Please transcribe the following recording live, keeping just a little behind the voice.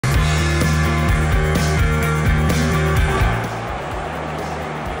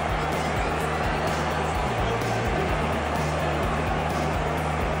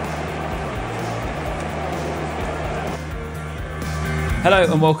Hello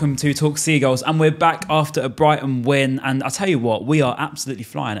and welcome to Talk Seagulls, and we're back after a Brighton win, and I'll tell you what, we are absolutely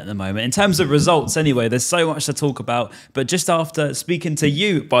flying at the moment. In terms of results anyway, there's so much to talk about, but just after speaking to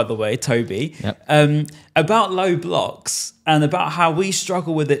you, by the way, Toby, about low blocks and about how we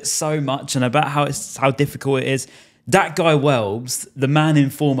struggle with it so much and about how difficult it is, that guy Welbs, the man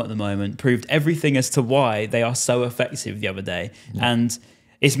in form at the moment, proved everything as to why they are so effective the other day. And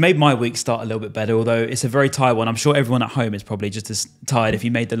it's made my week start a little bit better, although it's a very tired one. I'm sure everyone at home is probably just as tired if you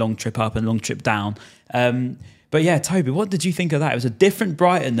made the long trip up and long trip down. But yeah, Toby, what did you think of that? It was a different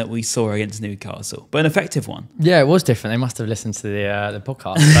Brighton that we saw against Newcastle, but an effective one. Yeah, it was different. They must have listened to the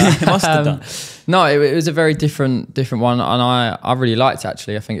podcast. They must have done. No, it was a very different one, and I really liked it,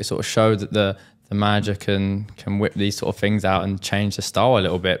 actually. I think it sort of showed that the manager can whip these sort of things out and change the style a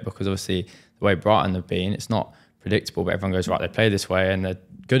little bit, because obviously the way Brighton have been, it's not predictable, but everyone goes, right, they play this way and they're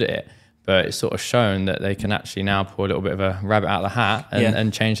good at it. But it's sort of shown that they can actually now pull a little bit of a rabbit out of the hat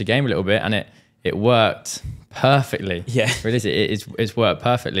and change the game a little bit, and it worked perfectly. Yeah, really, it's worked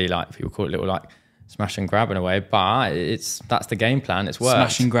perfectly. Like, people call it a little like smash and grab in a way, but that's the game plan. It's worked.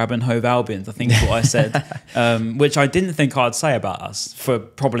 Smash and grab and Hove Albion, I think is what I said, which I didn't think I'd say about us for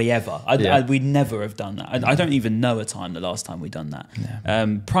probably ever. We'd never have done that. I don't even know the last time we'd done that.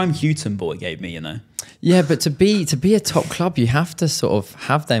 Yeah. Prime Houghton ball it gave me, you know. Yeah, but to be a top club, you have to sort of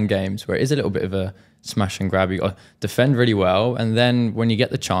have them games where it is a little bit of a smash and grab. You got to defend really well, and then when you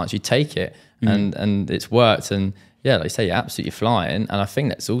get the chance, you take it, and it's worked. And yeah, like you say, you're absolutely flying. And I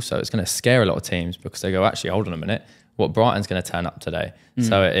think it's going to scare a lot of teams, because they go, actually, hold on a minute, what Brighton's going to turn up today.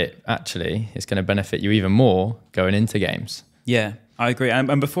 So it's going to benefit you even more going into games. Yeah, I agree.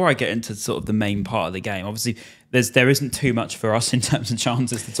 And before I get into sort of the main part of the game, obviously there isn't too much for us in terms of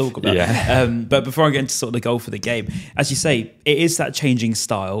chances to talk about. Yeah. But before I get into sort of the goal for the game, as you say, it is that changing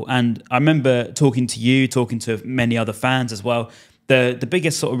style. And I remember talking to you, talking to many other fans as well. The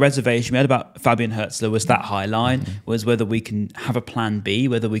biggest sort of reservation we had about Fabian Hürzeler was that high line, was whether we can have a plan B,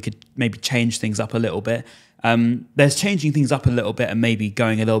 whether we could maybe change things up a little bit. There's changing things up a little bit and maybe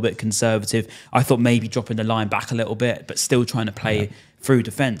going a little bit conservative. I thought maybe dropping the line back a little bit, but still trying to play through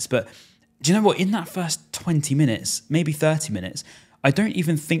defence. But do you know what? In that first 20 minutes, maybe 30 minutes, I don't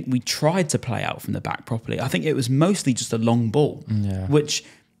even think we tried to play out from the back properly. I think it was mostly just a long ball, which,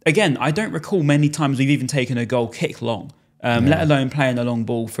 again, I don't recall many times we've even taken a goal kick long. Let alone playing a long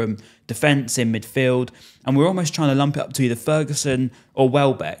ball from defence in midfield. And we're almost trying to lump it up to either Ferguson or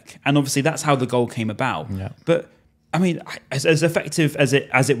Welbeck. And obviously that's how the goal came about. Yeah. But, I mean, as effective as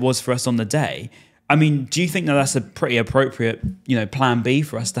it was for us on the day, I mean, do you think that that's a pretty appropriate, plan B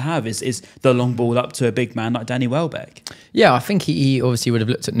for us to have, is the long ball up to a big man like Danny Welbeck? Yeah, I think he obviously would have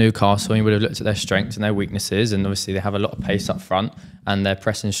looked at Newcastle, and he would have looked at their strengths and their weaknesses. And obviously they have a lot of pace up front, and their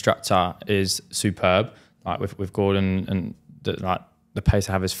pressing structure is superb. Like with Gordon, and the pace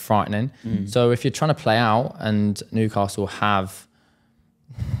they have is frightening. So if you're trying to play out, and Newcastle have,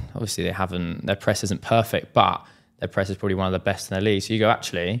 obviously their press isn't perfect, but their press is probably one of the best in the league. So you go,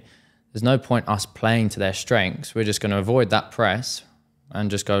 actually, there's no point us playing to their strengths. We're just going to avoid that press and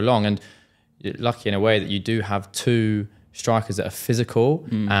just go long. And you're lucky in a way that you do have two strikers that are physical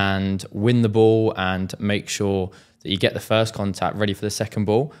and win the ball and make sure that you get the first contact ready for the second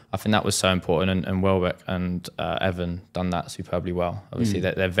ball. I think that was so important, and Welbeck and Evan done that superbly well. Obviously,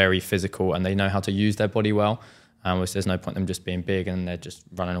 they're very physical and they know how to use their body well. There's no point in them just being big and they're just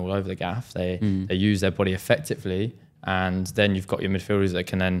running all over the gaff. They use their body effectively, and then you've got your midfielders that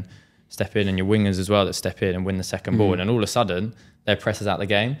can then step in, and your wingers as well that step in and win the second ball. And then all of a sudden, their press is out the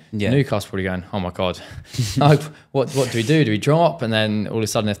game. Yeah. Newcastle probably going, oh my God, like, what do we do? Do we drop? And then all of a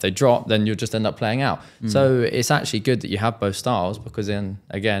sudden, if they drop, then you'll just end up playing out. So it's actually good that you have both styles, because then,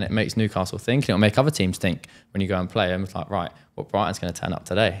 again, it makes Newcastle think, and it'll make other teams think when you go and play. And it's like, right, what Brighton's going to turn up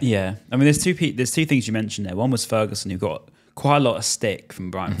today? Yeah. I mean, there's two things you mentioned there. One was Ferguson, who got quite a lot of stick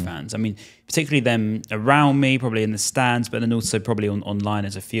from Brighton fans. I mean, particularly them around me, probably in the stands, but then also probably online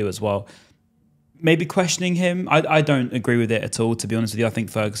as a few as well. Maybe questioning him. I don't agree with it at all, to be honest with you. I think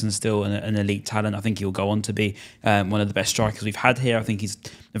Ferguson's still an elite talent. I think he'll go on to be one of the best strikers we've had here. I think he's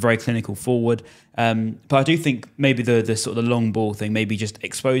a very clinical forward. But I do think maybe the sort of the long ball thing maybe just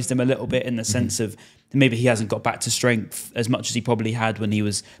exposed him a little bit, in the sense of maybe he hasn't got back to strength as much as he probably had when he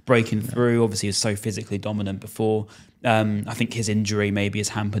was breaking through. Obviously, he was so physically dominant before. I think his injury maybe has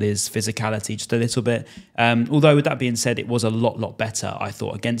hampered his physicality just a little bit. Although, with that being said, it was a lot better, I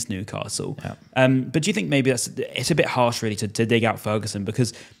thought, against Newcastle. Yeah. But do you think maybe it's a bit harsh, really, to dig out Ferguson?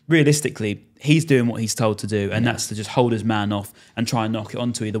 Because realistically, he's doing what he's told to do, and that's to just hold his man off and try and knock it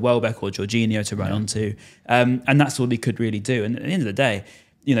onto either Welbeck or Jorginho to run onto. And that's all he could really do. And at the end of the day,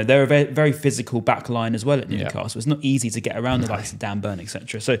 you know, they're a very physical back line as well at Newcastle. It's not easy to get around the likes of Dan Burn,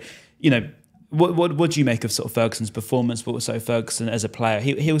 etc. So, you know, what do you make of sort of Ferguson's performance, but also Ferguson as a player?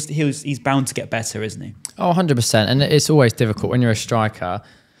 He's bound to get better, isn't he? Oh, 100%. And it's always difficult when you're a striker.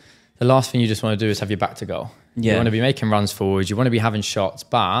 The last thing you just want to do is have your back to goal. You want to be making runs forwards. You want to be having shots,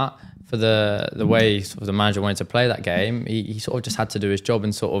 but for the way sort of the manager wanted to play that game, he sort of just had to do his job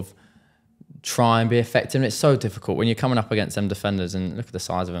and sort of try and be effective. And it's so difficult when you're coming up against them defenders, and look at the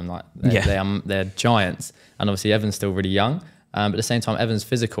size of them. Like they're giants, and obviously Evan's still really young. But at the same time, Evan's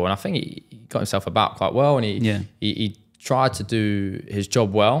physical, and I think he got himself about quite well, and he tried to do his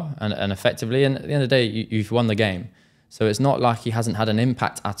job well and effectively. And at the end of the day, you've won the game. So it's not like he hasn't had an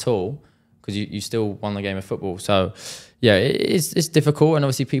impact at all, because you still won the game of football. So yeah, it's difficult, and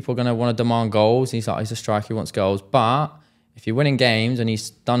obviously people are going to want to demand goals. He's a striker, he wants goals. But if you're winning games and he's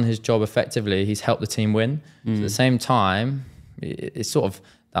done his job effectively, he's helped the team win. So at the same time, it's sort of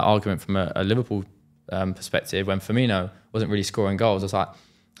that argument from a Liverpool perspective. When Firmino wasn't really scoring goals, I was like,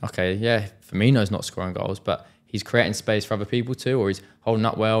 okay, yeah, Firmino's not scoring goals, but he's creating space for other people too, or he's holding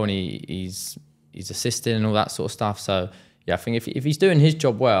up well, and he's assisting and all that sort of stuff. So yeah, I think if he's doing his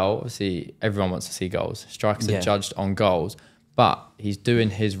job well, obviously everyone wants to see goals. Strikers are judged on goals, but he's doing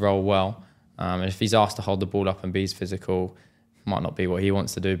his role well. And if he's asked to hold the ball up and be physical, might not be what he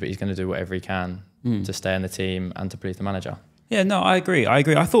wants to do, but he's going to do whatever he can to stay in the team and to please the manager. Yeah, no, I agree. I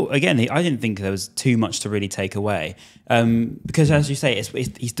thought, again, I didn't think there was too much to really take away. Because as you say,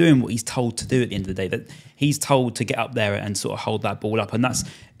 he's doing what he's told to do at the end of the day. That he's told to get up there and sort of hold that ball up. And that's,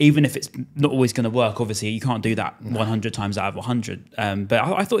 even if it's not always going to work, obviously, you can't do that 100 times out of 100. But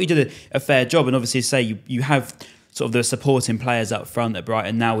I thought he did a fair job. And obviously, say you have sort of the supporting players up front at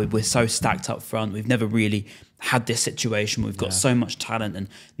Brighton. Now we're so stacked up front. We've never really had this situation. We've got so much talent, and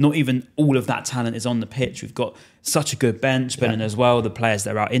not even all of that talent is on the pitch. We've got such a good bench, but and as well the players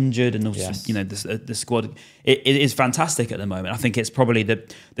that are out injured, and also you know the squad. It is fantastic at the moment. I think it's probably the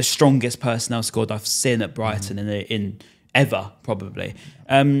strongest personnel squad I've seen at Brighton in ever, probably.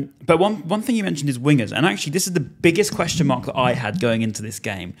 But one thing you mentioned is wingers, and actually this is the biggest question mark that I had going into this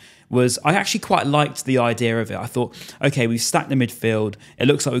game. Was I actually quite liked the idea of it. I thought, okay, we've stacked the midfield. It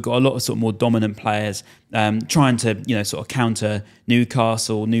looks like we've got a lot of sort of more dominant players trying to, you know, sort of counter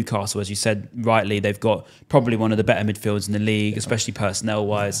Newcastle. Newcastle, as you said rightly, they've got probably one of the better midfields in the league, especially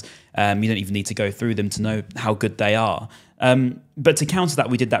personnel-wise. You don't even need to go through them to know how good they are. But to counter that,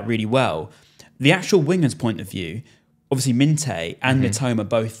 we did that really well. The actual wingers' point of view, obviously Minte and Mitoma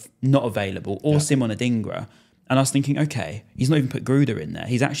both not available, or Simon Adingra. And I was thinking, okay, he's not even put Gruder in there.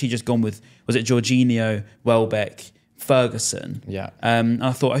 He's actually just gone with, was it Jorginho, Welbeck, Ferguson? Yeah. And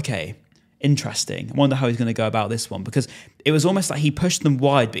I thought, okay, interesting. I wonder how he's going to go about this one, because it was almost like he pushed them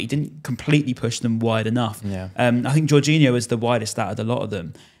wide, but he didn't completely push them wide enough. Yeah. I think Jorginho was the widest out of the lot of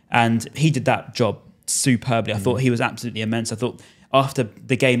them, and he did that job superbly. I thought he was absolutely immense. I thought after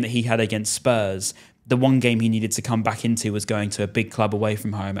the game that he had against Spurs, the one game he needed to come back into was going to a big club away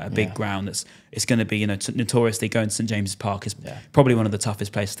from home at a big ground. It's going to be, you know, notoriously going to St James's Park is probably one of the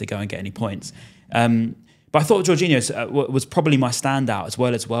toughest places to go and get any points. But I thought Jorginho was probably my standout, as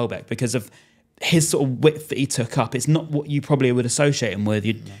well as Welbeck, because of his sort of width that he took up. It's not what you probably would associate him with.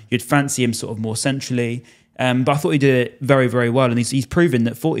 You'd fancy him sort of more centrally. But I thought he did it very, very well, and he's proven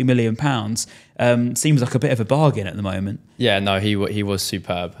that £40 million seems like a bit of a bargain at the moment. Yeah, no, he was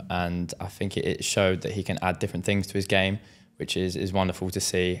superb, and I think it showed that he can add different things to his game, which is wonderful to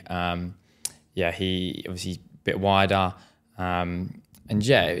see. He obviously a bit wider, and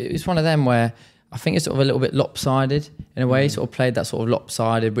it's one of them where I think it's sort of a little bit lopsided in a way. Sort of played that sort of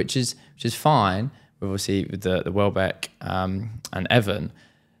lopsided, which is fine. Obviously with the Welbeck and Evan.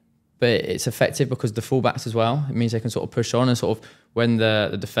 But it's effective because the fullbacks as well. It means they can sort of push on, and sort of when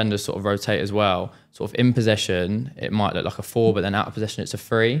the defenders sort of rotate as well, sort of in possession, it might look like a 4, but then out of possession, it's a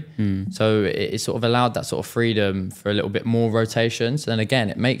 3. So it sort of allowed that sort of freedom for a little bit more rotation. So then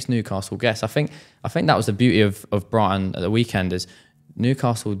again, it makes Newcastle guess. I think that was the beauty of Brighton at the weekend, is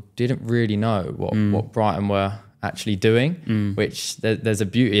Newcastle didn't really know what Brighton were actually doing, which there's a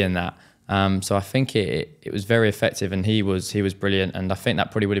beauty in that. So I think it was very effective, and he was brilliant, and I think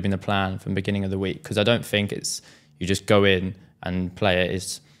that probably would have been the plan from the beginning of the week, because I don't think it's you just go in and play it.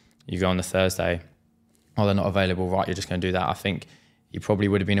 It's you go on the Thursday, they're not available, right, you're just going to do that. I think he probably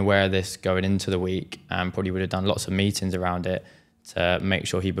would have been aware of this going into the week, and probably would have done lots of meetings around it to make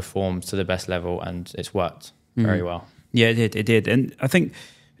sure he performs to the best level, and it's worked very well. Yeah, it did. And I think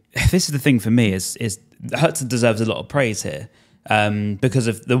this is the thing for me is Hurzeler deserves a lot of praise here. Because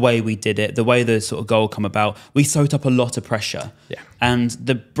of the way we did it, the way the sort of goal come about, we soaked up a lot of pressure. Yeah. And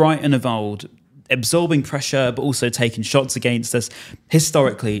the Brighton of old, absorbing pressure, but also taking shots against us.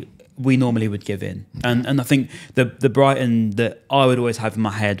 Historically, we normally would give in. And I think the Brighton that I would always have in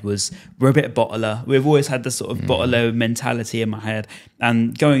my head was, we're a bit bottler. We've always had this sort of bottler mentality in my head.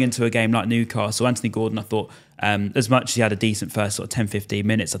 And going into a game like Newcastle, Anthony Gordon, I thought, as much as he had a decent first sort of 10, 15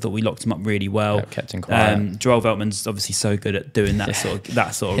 minutes, I thought we locked him up really well. Yeah, kept him quiet. Joel Veltman's obviously so good at doing that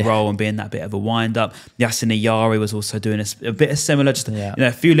sort of role and being that bit of a wind up. Yasin Ayari was also doing a bit of similar, just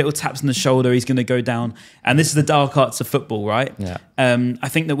a few little taps on the shoulder. He's going to go down, and this is the dark arts of football, right? Yeah. I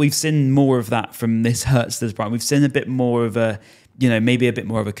think that we've seen more of that from this Hurzeler's Brighton. We've seen a bit more of a, maybe a bit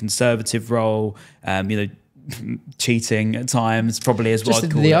more of a conservative role. Cheating at times, probably as well.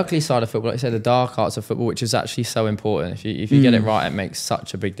 Just the ugly side of football, like I said, the dark arts of football, which is actually so important. If you get it right, it makes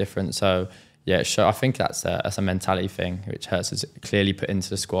such a big difference. So yeah, I think that's a mentality thing which Hurts has clearly put into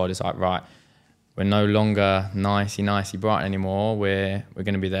the squad. It's like, right, we're no longer nicey Brighton anymore. We're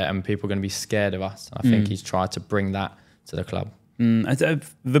going to be there, and people are going to be scared of us. I think he's tried to bring that to the club.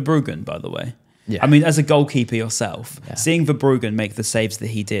 Verbruggen, by the way. Yeah. I mean, as a goalkeeper yourself, seeing Verbruggen make the saves that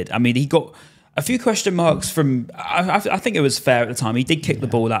he did, I mean, he got a few question marks from. I think it was fair at the time. He did kick the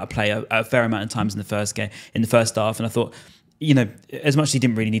ball out of play a fair amount of times in the first half, and I thought, as much as he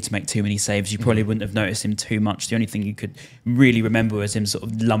didn't really need to make too many saves, you probably wouldn't have noticed him too much. The only thing you could really remember was him sort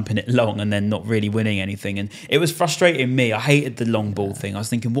of lumping it long and then not really winning anything, and it was frustrating me. I hated the long ball thing. I was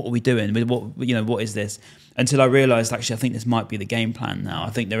thinking, what are we doing? What is this? Until I realised, actually, I think this might be the game plan now. I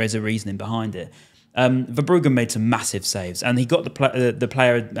think there is a reasoning behind it. Verbruggen made some massive saves, and he got the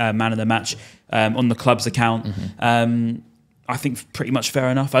player man of the match on the club's account. I think pretty much fair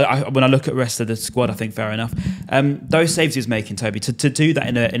enough. When I look at the rest of the squad, I think fair enough. Those saves he was making, Toby, to do that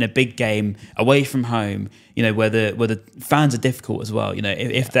in a big game away from home, where the fans are difficult as well.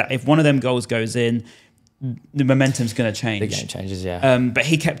 If one of them goals goes in, the momentum's going to change. The game changes, yeah. But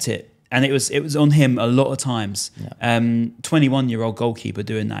he kept it. And it was on him a lot of times. 21-year-old goalkeeper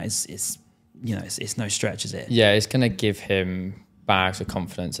doing that is it's no stretch, is it? Yeah, it's going to give him bags of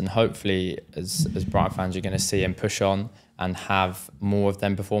confidence, and hopefully, as Brighton fans, you're going to see him push on and have more of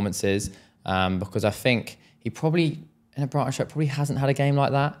them performances. Because I think he probably, in a Brighton shirt, probably hasn't had a game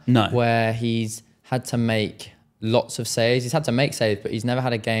like that. No. Where he's had to make lots of saves. He's had to make saves, but he's never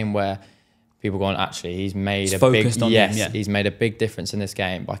had a game where people going, actually, he's made he's made a big difference in this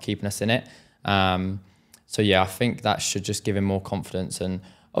game by keeping us in it. So yeah, I think that should just give him more confidence. And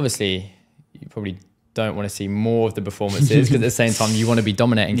obviously, you probably don't want to see more of the performances because at the same time you want to be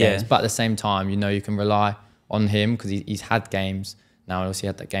dominating games, but at the same time you can rely on him because he's had games now, and also he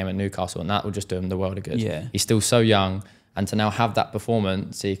had that game at Newcastle, and that will just do him the world of good. He's still so young, and to now have that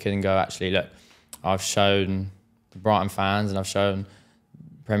performance, he can go, actually, look, I've shown the Brighton fans and I've shown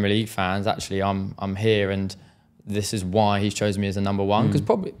Premier League fans, actually I'm here, and this is why he's chosen me as a number one. Because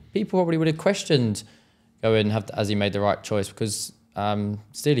people probably would have questioned has he made the right choice, because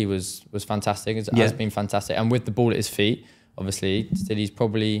Steely was fantastic. Has been fantastic, and with the ball at his feet, obviously Steely's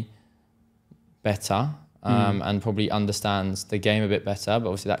probably better and probably understands the game a bit better. But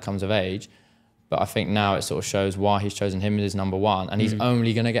obviously that comes of age. But I think now it sort of shows why he's chosen him as number one, and he's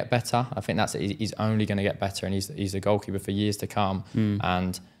only going to get better. I think that's it. He's only going to get better, and he's a goalkeeper for years to come.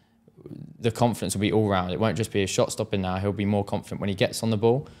 And the confidence will be all round. It won't just be a shot stopping now. He'll be more confident when he gets on the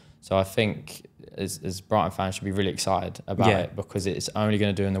ball. So I think as Brighton fans should be really excited about it, because it's only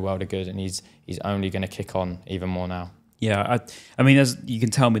going to do him the world of good, and he's only going to kick on even more now. Yeah, I mean, as you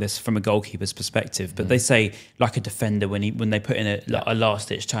can tell me this from a goalkeeper's perspective, but they say, like a defender, when they put in a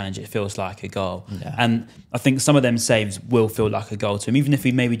last-ditch challenge, it feels like a goal. And I think some of them saves will feel like a goal to him, even if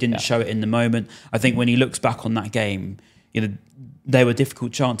he maybe didn't show it in the moment. I think when he looks back on that game, they were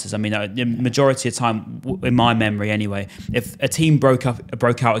difficult chances. I mean, the majority of time, in my memory anyway, if a team broke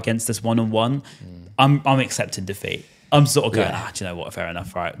out against us one-on-one, I'm accepting defeat. I'm sort of going, do you know what? Fair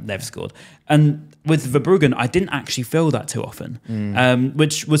enough, right? They've scored. And with Verbruggen, I didn't actually feel that too often,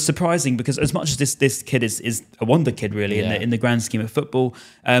 which was surprising, because as much as this kid is a wonder kid, really, in the grand scheme of football,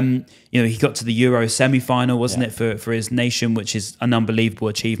 he got to the Euro semi-final, wasn't it, for his nation, which is an unbelievable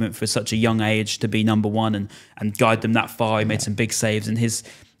achievement for such a young age to be number one and guide them that far. He made some big saves in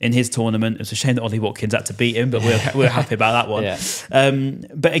his tournament. It's a shame that Ollie Watkins had to beat him, but we're happy about that one.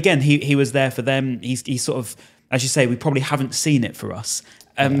 But again, he was there for them. He's sort of, as you say, we probably haven't seen it for us.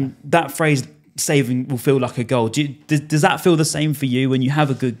 That phrase, saving will feel like a goal. Does that feel the same for you when you have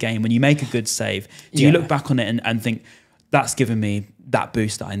a good game, when you make a good save? Do you look back on it and think, that's given me that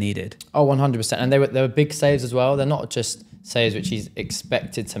boost that I needed? Oh, 100%. And they were big saves as well. They're not just saves which he's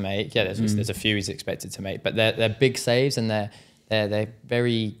expected to make. Yeah, there's a few he's expected to make, but they're big saves, and they're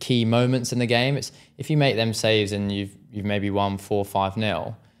very key moments in the game. It's if you make them saves and you've maybe won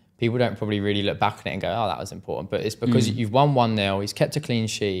 4-5-0, people don't probably really look back on it and go, oh, that was important. But it's because you've won 1-0, he's kept a clean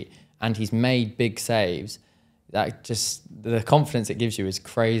sheet, and he's made big saves. That just, the confidence it gives you is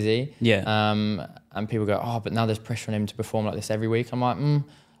crazy. Yeah. And people go, oh, but now there's pressure on him to perform like this every week. I'm like,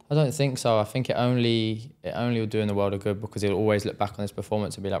 I don't think so. I think it only will do in the world of good, because he'll always look back on his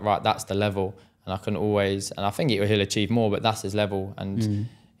performance and be like, right, that's the level. And I can always, and I think he'll achieve more, but that's his level. And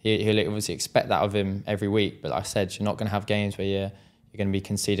he'll obviously expect that of him every week. But like I said, you're not going to have games where you're going to be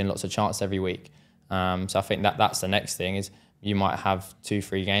conceding lots of chances every week. So I think that's the next thing, is you might have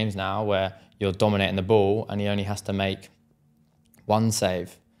 2-3 games now where you're dominating the ball and he only has to make 1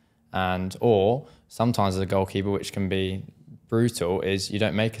 save. Or sometimes as a goalkeeper, which can be brutal, is you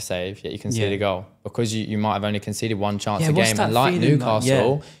don't make a save yet you concede a goal, because you might have only conceded 1 chance a game. And like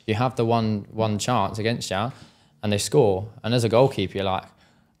Newcastle, you have the one chance against you and they score. And as a goalkeeper, you're like,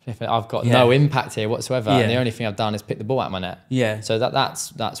 I've got no impact here whatsoever, and the only thing I've done is pick the ball out of my net. Yeah. So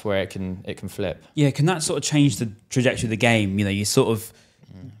that's where it can flip. Yeah, can that sort of change the trajectory of the game? You know, you sort of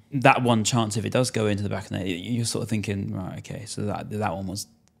that 1 chance, if it does go into the back of the net, you're sort of thinking, right, okay, so that one was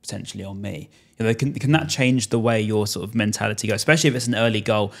potentially on me. You know, can that change the way your sort of mentality goes, especially if it's an early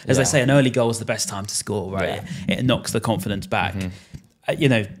goal? As I say, an early goal is the best time to score, right? It knocks the confidence back. You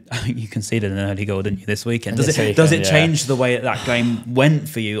know, you conceded an early goal, didn't you, this weekend? Does it change the way that game went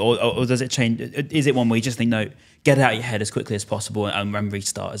for you, or does it change? Is it one where you just think, no, get it out of your head as quickly as possible and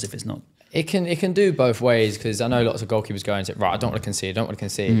restart as if it's not? It can do both ways, because I know lots of goalkeepers go and say, right, I don't want to concede,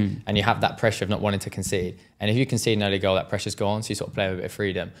 and you have that pressure of not wanting to concede. And if you concede an early goal, that pressure's gone, so you sort of play with a bit of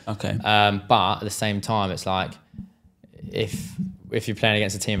freedom. Okay. But at the same time, it's like, if you're playing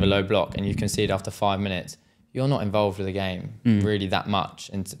against a team with a low block and you concede after 5 minutes, you're not involved with the game really that much,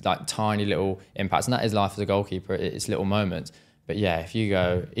 and like tiny little impacts. And that is life as a goalkeeper, it's little moments. But yeah, if you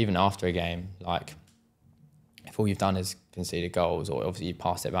go, even after a game, like, if all you've done is conceded goals, or obviously you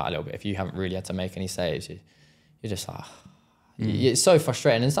passed it about a little bit, if you haven't really had to make any saves, you're just like, it's so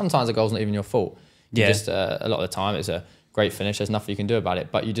frustrating. And sometimes the goal's not even your fault. Just a lot of the time it's a great finish, there's nothing you can do about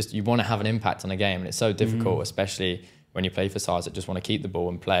it, but you want to have an impact on a game, and it's so difficult, especially when you play for sides that just want to keep the ball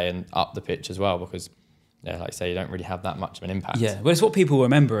and play and up the pitch as well, because like I say, you don't really have that much of an impact. Yeah, well, it's what people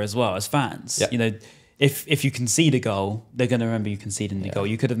remember as well as fans. You know, if you concede a goal, they're going to remember you conceding the goal.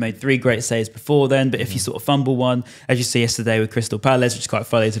 You could have made 3 great saves before then, but if you sort of fumble one, as you see yesterday with Crystal Palace, which is quite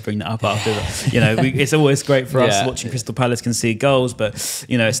funny to bring that up after, you know, it's always great for us watching Crystal Palace concede goals, but,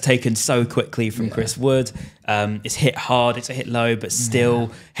 you know, it's taken so quickly from Chris Wood. It's hit hard, it's a hit low, but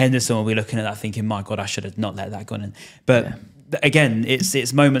still Henderson will be looking at that thinking, my God, I should have not let that go in. But again,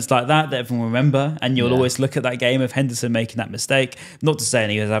 it's moments like that everyone will remember, and you'll always look at that game of Henderson making that mistake. Not to say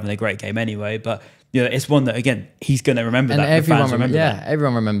he was having a great game anyway, but you know, it's one that, again, he's going to remember, and that. Everyone remember that.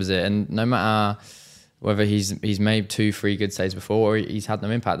 Everyone remembers it, and no matter whether he's made 2-3 good saves before or he's had no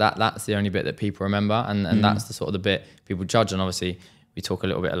impact, that's the only bit that people remember, and that's the sort of the bit people judge. And obviously, we talk a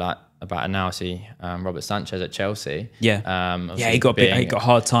little bit about it now. See, Robert Sanchez at Chelsea. He got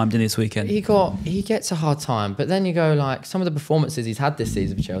hard timed in this weekend. He gets a hard time, but then you go, like, some of the performances he's had this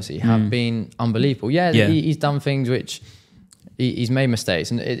season for Chelsea have been unbelievable. He's done things which he's made mistakes,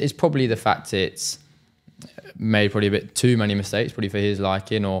 and it's probably the fact it's made probably a bit too many mistakes, probably for his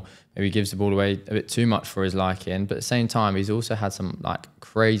liking, or maybe gives the ball away a bit too much for his liking. But at the same time, he's also had some like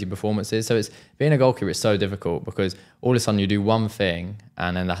crazy performances. So it's being a goalkeeper, it's so difficult, because all of a sudden you do one thing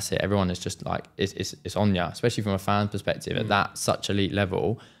and then that's it. Everyone is just like, it's on you, especially from a fan perspective. At that such elite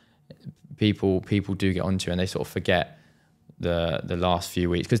level, people do get onto you, and they sort of forget the last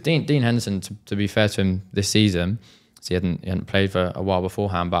few weeks. Because Dean Henderson, to be fair to him this season, so he hadn't played for a while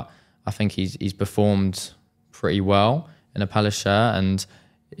beforehand, but I think he's performed pretty well in a Palace shirt, and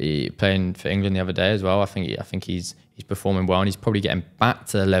playing for England the other day as well. I think he's performing well, and he's probably getting back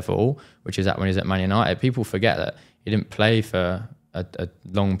to the level which is at when he's at Man United. People forget that he didn't play for a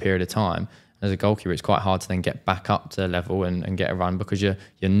long period of time. As a goalkeeper, it's quite hard to then get back up to the level and get a run, because you're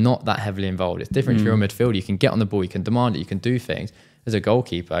not that heavily involved. It's different if you're a midfielder. You can get on the ball, you can demand it, you can do things. As a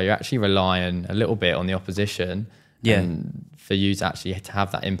goalkeeper, you're actually relying a little bit on the opposition. And for you to actually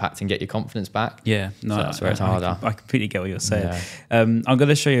have that impact and get your confidence back. So that's where it's harder. I completely get what you're saying. I'm going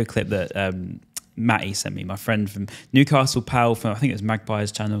to show you a clip that Matty sent me, my friend from Newcastle, pal from, I think it was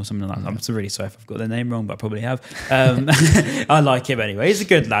Magpies channel or something like that. I'm so really sorry if I've got their name wrong, but I probably have. I like him anyway. He's a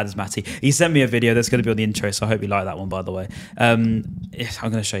good lad, is Matty. He sent me a video that's going to be on the intro, so I hope you like that one, by the way. I'm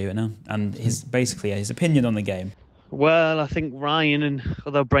going to show you it now. And his opinion on the game. Well, I think Ryan and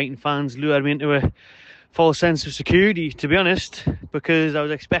other Brighton fans lured me into a false sense of security, to be honest, because I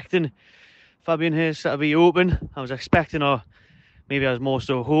was expecting Fabian Hürzeler to be open. I was expecting, or maybe I was more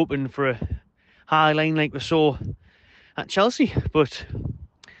so hoping for a high line like we saw at Chelsea, but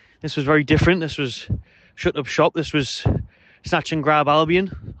This was very different. This was shut up shop. This was snatch and grab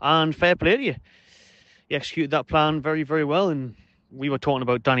Albion, and fair play to you. He executed that plan very, very well. And we were talking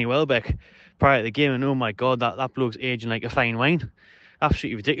about Danny Welbeck prior to the game, and oh my God, that bloke's aging like a fine wine.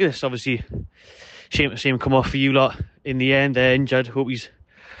 Absolutely ridiculous. Obviously, shame to see him come off for you lot in the end. They're injured. Hope he's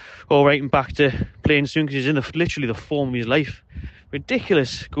all right and back to playing soon, because he's in literally the form of his life.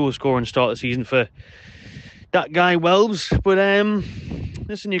 Ridiculous goal scoring start of the season for that guy Welbs. But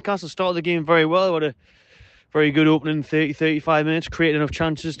listen, Newcastle started the game very well. Had a very good opening 30-35 minutes, created enough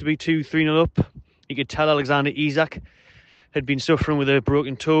chances to be 2-3-0 up. You could tell Alexander Isak had been suffering with a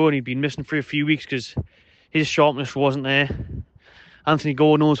broken toe, and he'd been missing for a few weeks because his sharpness wasn't there. Anthony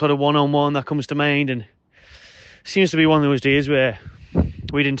Gordon also had a one-on-one that comes to mind, and seems to be one of those days where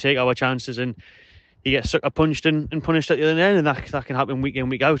we didn't take our chances and he gets sucker punched and punished at the other end, and that can happen week in,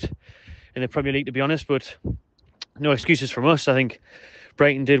 week out in the Premier League, to be honest. But no excuses from us. I think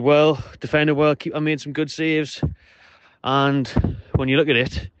Brighton did well, defended well, keeper made some good saves, and when you look at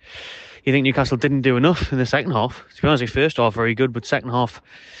it, you think Newcastle didn't do enough in the second half. To be honest, the first half very good, but second half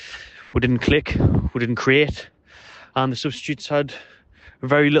we didn't click, we didn't create, and the substitutes had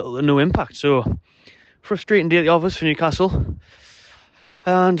very little to no impact. So frustrating day at the office for Newcastle,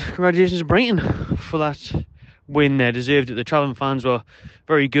 and congratulations to Brighton for that win. They deserved it. The travelling fans were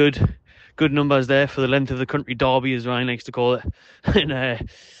very good numbers there for the length of the country derby, as Ryan likes to call it. And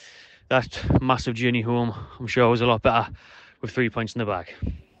that massive journey home, I'm sure, was a lot better with 3 points in the bag.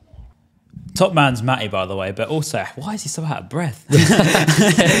 Top man's Matty, by the way, but also, why is he so out of breath?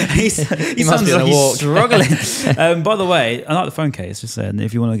 he sounds like he's struggling. By the way, I like the phone case, just saying,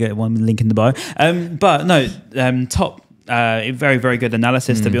 if you want to get one, link in the bio. But no, top. Very, very good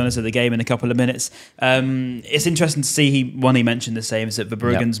analysis, to be honest, of the game in a couple of minutes. It's interesting to see he mentioned the saves that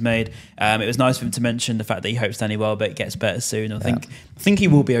Verbruggen's made. It was nice for him to mention the fact that he hopes Danny Welbeck gets better soon. I think he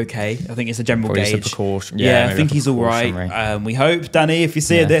will be okay. I think it's a general probably gauge. I think he's all right. We hope, Danny, if you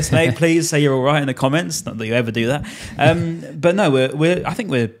see this, mate, please say you're all right in the comments. Not that you ever do that. But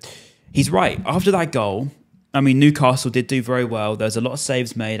no, he's right. After that goal, I mean, Newcastle did do very well. There's a lot of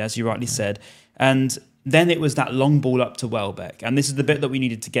saves made, as you rightly said, and then it was that long ball up to Welbeck. And this is the bit that we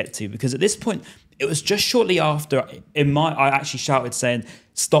needed to get to, because at this point, it was just shortly after I actually shouted saying,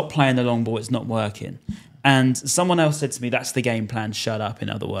 stop playing the long ball, it's not working. And someone else said to me, that's the game plan, shut up, in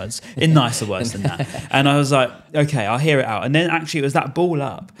other words, in nicer words than that. And I was like, okay, I'll hear it out. And then actually it was that ball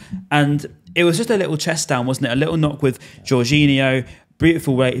up. And it was just a little chest down, wasn't it? A little knock with Jorginho,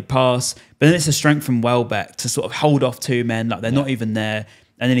 beautiful weighted pass. But then it's a strength from Welbeck to sort of hold off two men, like they're not even there.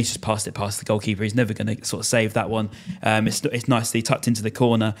 And then he's just passed it past the goalkeeper. He's never going to sort of save that one. It's nicely tucked into the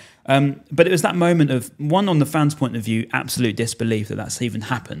corner. But it was that moment of, one, on the fans' point of view, absolute disbelief that that's even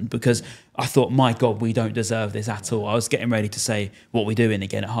happened, because I thought, my God, we don't deserve this at all. I was getting ready to say, what we're doing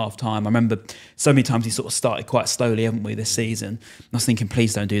again at half-time. I remember so many times he sort of started quite slowly, haven't we, this season? I was thinking,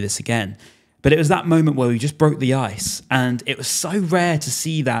 please don't do this again. But it was that moment where we just broke the ice, and it was so rare to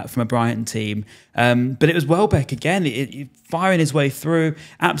see that from a Brighton team. But it was Welbeck again, firing his way through,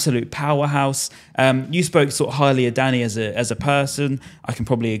 absolute powerhouse. You spoke sort of highly of Danny as a person. I can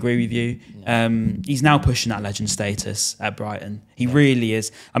probably agree with you. He's now pushing that legend status at Brighton. He really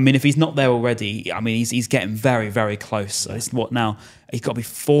is. I mean, if he's not there already, I mean, he's getting very, very close. So it's what now? He's got to be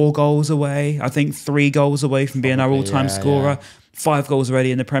 4 goals away. I think 3 goals away from being our all-time scorer. 5 goals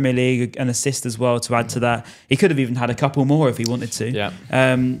already in the Premier League, an assist as well to add to that. He could have even had a couple more if he wanted to.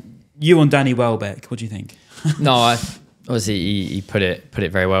 Yeah. You on Danny Welbeck, what do you think? No, obviously he put it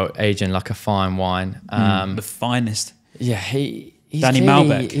very well. Aging like a fine wine. The finest. Yeah, he's Danny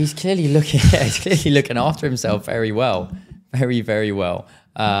Welbeck. He's clearly looking after himself very well, very, very well.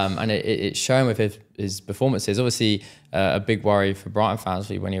 And it's shown with his performances. Obviously, a big worry for Brighton fans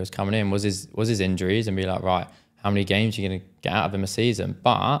when he was coming in was his injuries, and be like, right, how many games are you going to get out of him a season?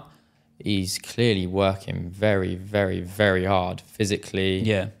 But he's clearly working very, very, very hard physically,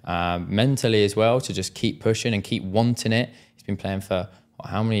 mentally as well, to just keep pushing and keep wanting it. He's been playing for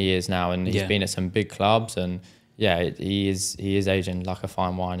how many years now, and he's been at some big clubs, and he is aging like a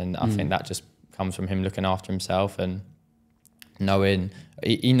fine wine, and I think that just comes from him looking after himself and knowing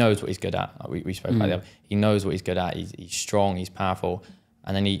he knows what he's good at. We spoke about that. He knows what he's good at. He's strong. He's powerful,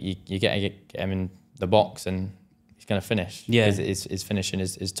 and then you get him in the box and he's going to finish. Yeah, his finishing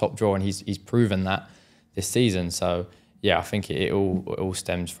is top drawer, and he's proven that this season. So yeah, I think it all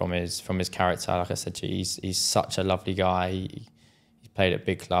stems from his character. Like I said to you, he's such a lovely guy. He's played at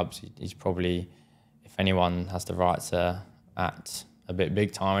big clubs. He's probably, if anyone has the right to act a bit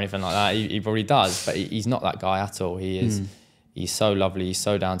big time or anything like that, he probably does. But he's not that guy at all. He is. He's so lovely. He's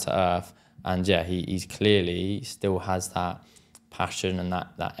so down to earth, and yeah, he's clearly still has that passion and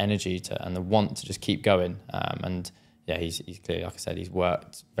that energy and the want to just keep going. And yeah, he's clearly, like I said, he's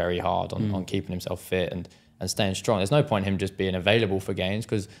worked very hard on keeping himself fit and staying strong. There's no point in him just being available for games,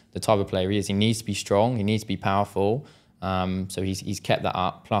 because the type of player he is, he needs to be strong, he needs to be powerful. So he's kept that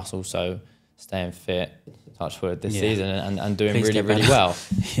up, plus also staying fit, touch wood, this season and doing really well.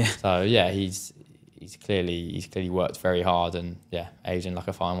 So yeah, he's clearly worked very hard and aging like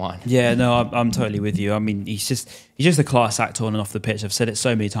a fine wine. Yeah, no, I'm totally with you. I mean, he's just a class actor on and off the pitch. I've said it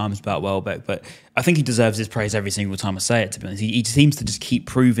so many times about Welbeck, but I think he deserves his praise every single time I say it, to be honest. He seems to just keep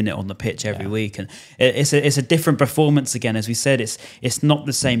proving it on the pitch every week, and it's a different performance again. As we said, it's not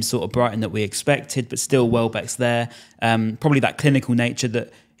the same sort of Brighton that we expected, but still Welbeck's there. Probably that clinical nature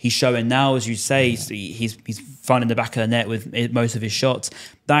that he's showing now, as you say, he's finding the back of the net with most of his shots.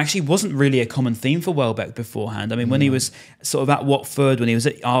 That actually wasn't really a common theme for Welbeck beforehand. I mean, when he was sort of at Watford, when he was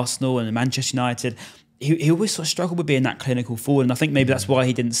at Arsenal and Manchester United, he always sort of struggled with being that clinical forward. And I think maybe that's why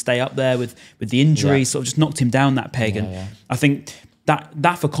he didn't stay up there with the injury, sort of just knocked him down that peg. And I think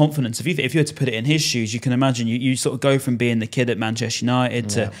that for confidence, if you were to put it in his shoes, you can imagine you sort of go from being the kid at Manchester United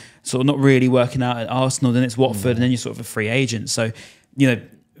to sort of not really working out at Arsenal, then it's Watford, and then you're sort of a free agent. So,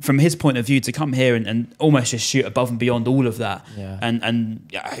 from his point of view, to come here and almost just shoot above and beyond all of that, and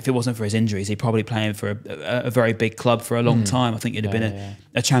if it wasn't for his injuries, he'd probably playing for a very big club for a long time. I think he'd have been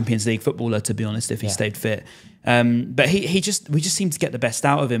a Champions League footballer, to be honest, if he stayed fit. But we just seemed to get the best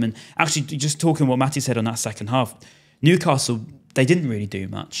out of him. And actually, just talking what Matty said on that second half, Newcastle, they didn't really do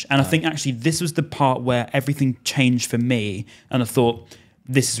much. And I think actually this was the part where everything changed for me, and I thought,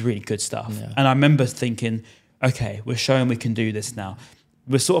 this is really good stuff. And I remember thinking, okay, we're showing we can do this now.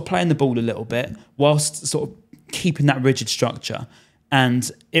 We're sort of playing the ball a little bit whilst sort of keeping that rigid structure. And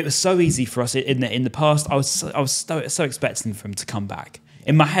it was so easy for us in the past. I was so expecting for him to come back.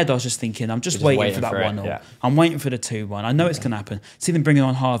 In my head, I was just thinking, I'm just waiting for that 1-0. I'm waiting for the 2-1. I know it's going to happen. See them bringing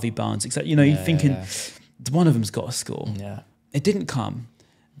on Harvey Barnes, etc. You're thinking, one of them's got to score. It didn't come.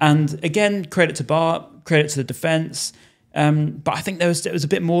 And again, credit to Bart, credit to the defence. But I think it was a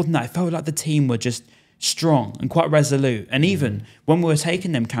bit more than that. I felt like the team were just strong and quite resolute. And even when we were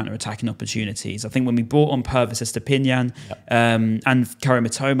taking them counter-attacking opportunities, I think when we brought on Purvis Estepinian and Karim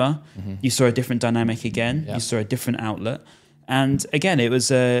Mitoma, you saw a different dynamic again. You saw a different outlet. And again, it was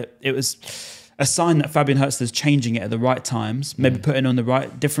a sign that Fabian Hürzeler is changing it at the right times, maybe putting on the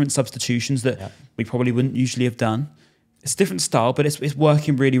right different substitutions that we probably wouldn't usually have done. It's a different style, but it's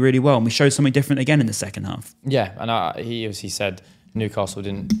working really, really well. And we showed something different again in the second half. Yeah, and he obviously said Newcastle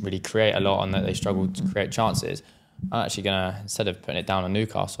didn't really create a lot and that they struggled to create chances. I'm actually going to, instead of putting it down on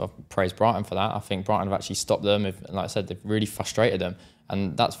Newcastle, I'll praise Brighton for that. I think Brighton have actually stopped them. Like I said, they've really frustrated them.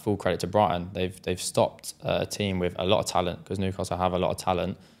 And that's full credit to Brighton. They've stopped a team with a lot of talent, because Newcastle have a lot of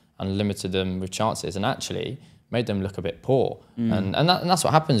talent, and limited them with chances and actually made them look a bit poor. And that's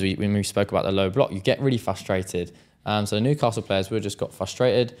what happens when we spoke about the low block. You get really frustrated. So the Newcastle players would have just got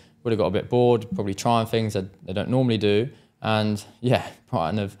frustrated, would have got a bit bored, probably trying things that they don't normally do. And yeah,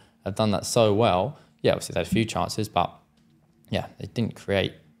 Brighton have done that so well. Yeah, obviously they had a few chances, but yeah, they didn't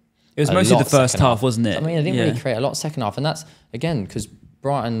create. It was mostly the first half, wasn't it? I mean, they didn't really create a lot second half. And that's, again, because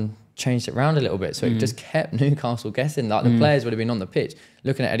Brighton changed it around a little bit. So it just kept Newcastle guessing. Like the players would have been on the pitch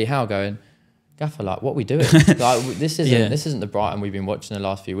looking at Eddie Howe going, Gaffer, like, what are we doing? Like, this isn't the Brighton we've been watching the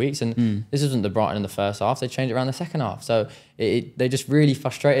last few weeks, and this isn't the Brighton in the first half. They changed it around the second half, so they just really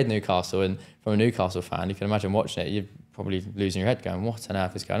frustrated Newcastle. And from a Newcastle fan, you can imagine watching it, you're probably losing your head, going, "What on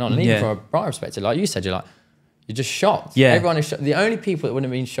earth is going on?" And even from a Brighton perspective, like you said, you're just shocked. Yeah, everyone is shocked. The only people that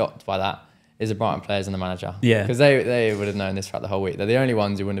wouldn't have been shocked by that is the Brighton players and the manager. Yeah, because they would have known this throughout the whole week. They're the only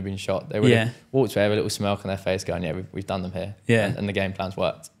ones who wouldn't have been shocked. They would have walked away with a little smirk on their face, going, "Yeah, we've done them here." Yeah, and the game plan's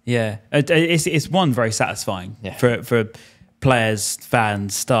worked. Yeah, it's one very satisfying for players,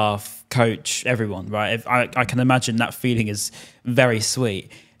 fans, staff, coach, everyone. Right, I can imagine that feeling is very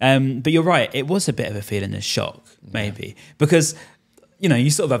sweet. But you're right, it was a bit of a feeling of shock, maybe, because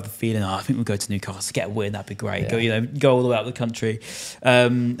you sort of have the feeling, I think we'll go to Newcastle, get a win, that'd be great. Go all the way out of the country.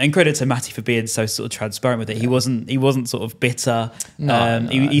 And credit to Matty for being so sort of transparent with it. He wasn't sort of bitter.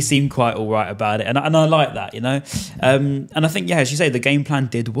 He seemed quite all right about it, and I like that, And I think, as you say, the game plan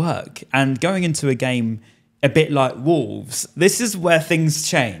did work. And going into a game a bit like Wolves, this is where things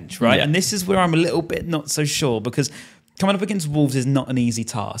change, right? Yeah. And this is where I'm a little bit not so sure, because coming up against Wolves is not an easy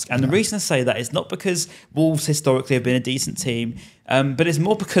task. And the reason I say that is not because Wolves historically have been a decent team, but it's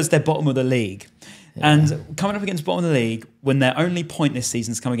more because they're bottom of the league. Yeah. And coming up against bottom of the league, when their only point this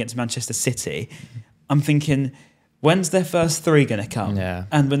season is coming against Manchester City, I'm thinking, when's their first three going to come? Yeah.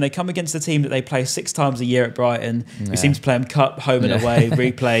 And when they come against a team that they play 6 times a year at Brighton, we seem to play them cup, home and away,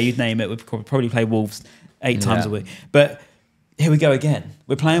 replay, you'd name it, we'd probably play Wolves 8 times a week. But here we go again.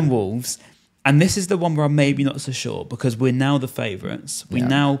 We're playing Wolves, and this is the one where I'm maybe not so sure, because we're now the favourites. We're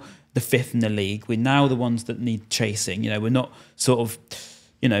now the 5th in the league. We're now the ones that need chasing. We're not sort of,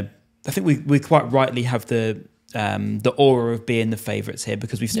 I think we quite rightly have the aura of being the favourites here,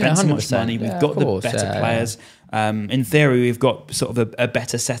 because we've spent so much money. We've got the better players. In theory, we've got sort of a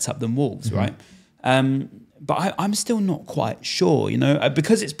better setup than Wolves, right? But I'm still not quite sure,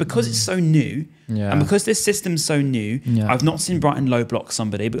 because it's so new, and because this system's so new. I've not seen Brighton low block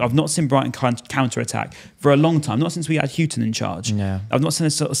somebody, but I've not seen Brighton counter attack for a long time. Not since we had Houghton in charge. I've not seen a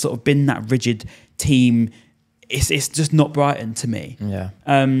sort of been that rigid team. It's just not Brighton to me.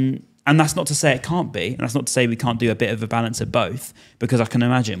 And that's not to say it can't be, and that's not to say we can't do a bit of a balance of both, because I can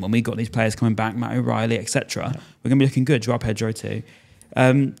imagine when we got these players coming back, Matt O'Reilly, etc., we're going to be looking good. Joao Pedro too.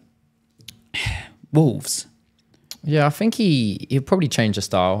 Wolves. Yeah, I think he'll probably change the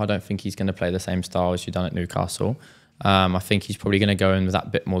style. I don't think he's going to play the same style as you've done at Newcastle. I think he's probably going to go in with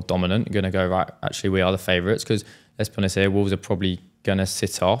that bit more dominant, going to go, right, actually we are the favourites, because let's be honest here, Wolves are probably going to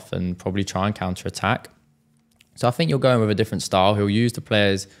sit off and probably try and counter-attack. So I think you'll go in with a different style. He'll use the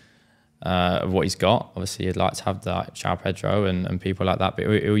players of what he's got. Obviously, he'd like to have that Joao Pedro and people like that, but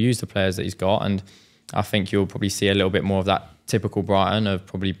he'll use the players that he's got, and I think you'll probably see a little bit more of that typical Brighton of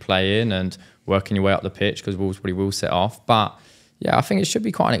probably playing and working your way up the pitch, because Wolves probably will sit off. But yeah, I think it should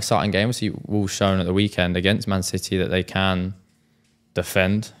be quite an exciting game. Obviously, Wolves shown at the weekend against Man City that they can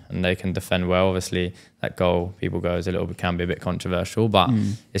defend, and they can defend well. Obviously, that goal, people go, can be a bit controversial, but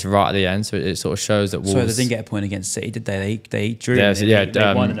it's right at the end, so it sort of shows that Wolves... So they didn't get a point against City, did they? They drew.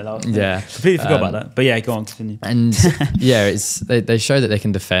 They won in the last. Yeah, completely forgot about that. But yeah, go on, continue. And yeah, they show that they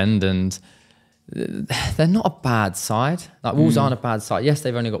can defend, and they're not a bad side. Like Wolves aren't a bad side. Yes,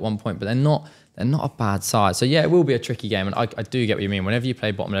 they've only got 1 point, but they're not a bad side. So yeah, it will be a tricky game, and I do get what you mean. Whenever you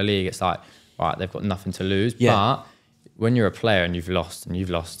play bottom of the league, it's like, right, they've got nothing to lose. But when you're a player and you've lost and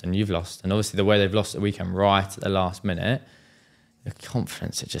you've lost and you've lost, and obviously the way they've lost the weekend right at the last minute, the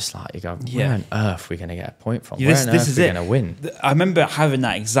confidence is just like, you go, where on earth are we going to get a point from? Where on earth are we going to win? I remember having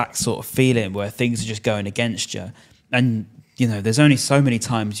that exact sort of feeling where things are just going against you, and there's only so many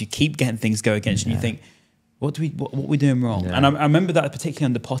times you keep getting things go against you, and you think, what are we doing wrong? And I remember that particularly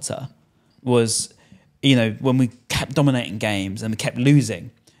under Potter was, when we kept dominating games and we kept losing.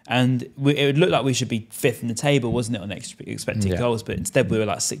 And it would look like we should be 5th in the table, wasn't it, on expected goals? But instead we were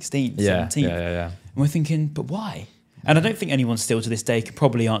like 16th, 17th. And we're thinking, but why? And I don't think anyone still to this day can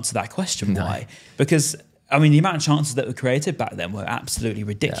probably answer that question, why? Because, the amount of chances that were created back then were absolutely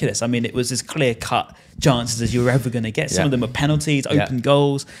ridiculous. It was as clear-cut chances as you were ever going to get. Some of them were penalties, open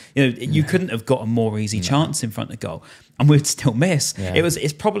goals. You couldn't have got a more easy chance in front of goal, and we'd still miss.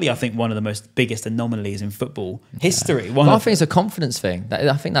 It's probably, I think, one of the most biggest anomalies in football history. I think it's a confidence thing.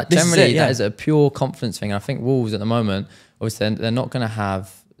 I think that generally that is a pure confidence thing. And I think Wolves at the moment, obviously, they're not going to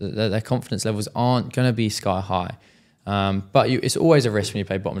have their confidence levels aren't going to be sky high. But it's always a risk when you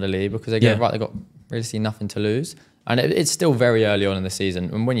play bottom of the league, because they've got really nothing to lose, and it's still very early on in the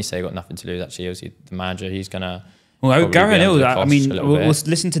season. And when you say you've got nothing to lose, actually, obviously the manager, he's gonna. Well, Gary O'Neill. We'll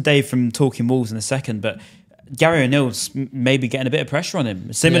listen to Dave from Talking Wolves in a second, but Gary O'Neill's maybe getting a bit of pressure on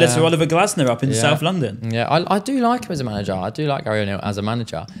him, similar to Oliver Glasner up in South London. Yeah, I do like him as a manager. I do like Gary O'Neill as a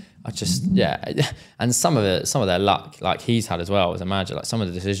manager. I just and some of their luck, like he's had as well as a manager, like some of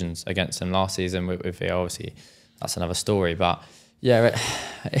the decisions against him last season with Theo, obviously that's another story. But yeah,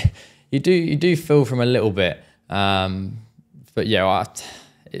 you do feel from a little bit, but yeah,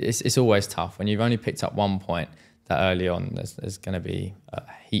 it's always tough when you've only picked up 1 point that early on. There's going to be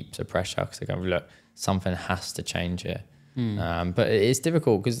heaps of pressure, because they're going to look, something has to change here. But it's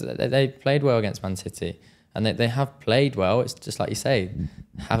difficult because they played well against Man City, and they have played well. It's just like you say,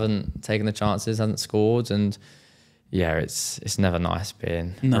 haven't taken the chances, hasn't scored, and yeah, it's never nice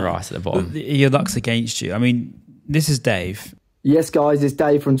being right at the bottom. Your luck's against you. This is Dave. Yes, guys, it's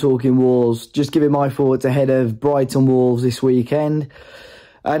Dave from Talking Wolves. Just giving my thoughts ahead of Brighton Wolves this weekend.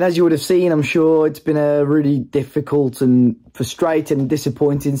 And as you would have seen, I'm sure it's been a really difficult and frustrating and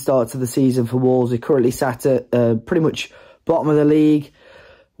disappointing start to the season for Wolves. They're currently sat at pretty much bottom of the league,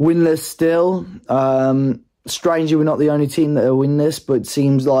 winless still. Strangely, we're not the only team that are winless, but it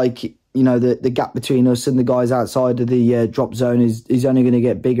seems like, the gap between us and the guys outside of the drop zone is only going to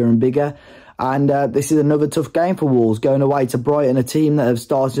get bigger and bigger. And this is another tough game for Wolves, going away to Brighton, a team that have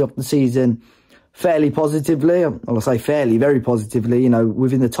started off the season fairly positively. I'll say fairly, very positively,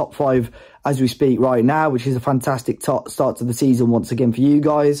 within the top 5 as we speak right now, which is a fantastic start to the season once again for you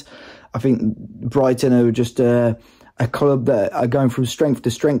guys. I think Brighton are just a a club that are going from strength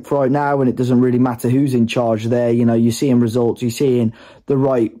to strength right now, and it doesn't really matter who's in charge there. You know, you're seeing results, you're seeing the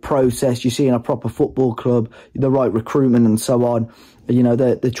right process, you're seeing a proper football club, the right recruitment and so on. You know,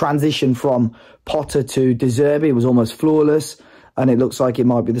 the transition from Potter to De Zerbi was almost flawless, and it looks like it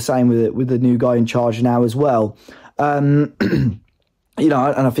might be the same with the new guy in charge now as well. You know,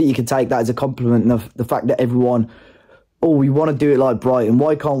 and I think you can take that as a compliment of the fact that everyone, we want to do it like Brighton.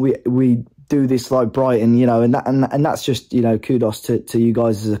 Why can't we do this like Brighton? You know, and that's just, you know, kudos to you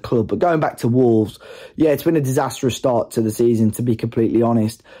guys as a club. But going back to Wolves, yeah, it's been a disastrous start to the season, to be completely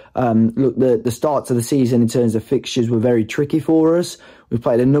honest. Look, the start to the season in terms of fixtures were very tricky for us. We've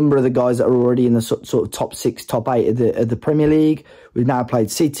played a number of the guys that are already in the sort of top 6, top 8 of the Premier League. We've now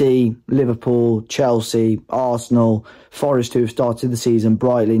played City, Liverpool, Chelsea, Arsenal, Forest, who have started the season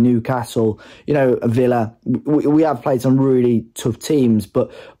brightly, Newcastle, you know, Villa. We have played some really tough teams,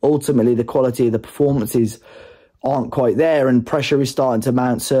 but ultimately the quality of the performances aren't quite there, and pressure is starting to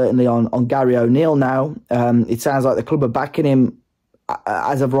mount certainly on Gary O'Neill now. It sounds like the club are backing him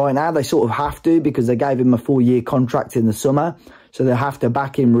as of right now. They sort of have to, because they gave him a 4-year contract in the summer. So they have to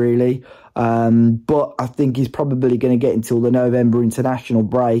back him, really. But I think he's probably going to get until the November international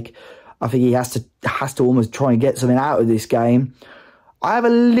break. I think he has to almost try and get something out of this game. I have a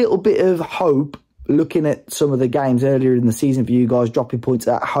little bit of hope looking at some of the games earlier in the season for you guys, dropping points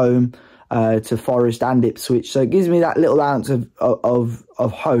at home to Forest and Ipswich. So it gives me that little ounce of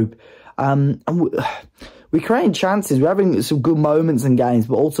hope. And we're creating chances. We're having some good moments in games,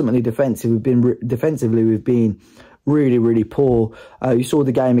 but ultimately defensively we've been really, really poor. You saw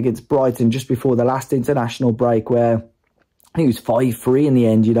the game against Brighton just before the last international break, where I think it was 5-3 in the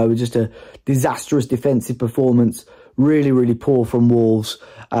end. You know, it was just a disastrous defensive performance. Really, really poor from Wolves.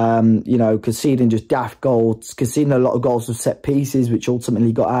 You know, conceding just daft goals, conceding a lot of goals from set pieces, which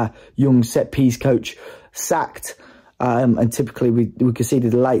ultimately got our young set piece coach sacked. And typically we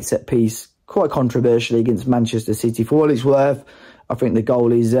conceded a late set piece, quite controversially, against Manchester City. For what it's worth, I think the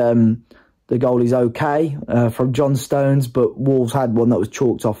goal is okay from John Stones, but Wolves had one that was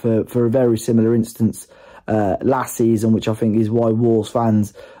chalked off for a very similar instance last season, which I think is why Wolves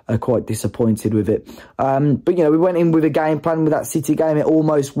fans are quite disappointed with it. But, you know, we went in with a game plan with that City game. It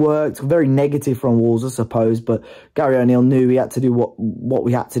almost worked. Very negative from Wolves, I suppose, but Gary O'Neill knew he had to do what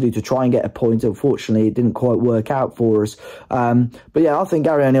we had to do to try and get a point. Unfortunately, it didn't quite work out for us. But, yeah, I think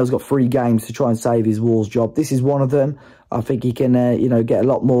Gary O'Neill's got 3 games to try and save his Wolves job. This is one of them. I think he can, you know, get a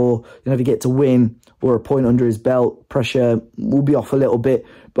lot more. You know, if he get to win or a point under his belt, pressure will be off a little bit.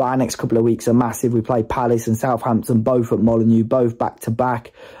 But our next couple of weeks are massive. We play Palace and Southampton, both at Molineux, both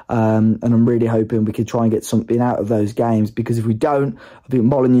back-to-back. And I'm really hoping we can try and get something out of those games, because if we don't, I think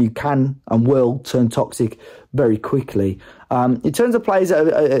Molineux can and will turn toxic very quickly. In terms of players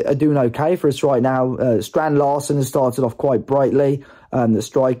that are doing okay for us right now, Strand Larsen has started off quite brightly. The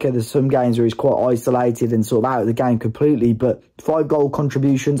striker, there's some games where he's quite isolated and sort of out of the game completely, but 5 goal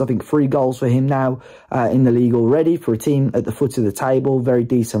contributions, I think 3 goals for him now in the league already, for a team at the foot of the table. Very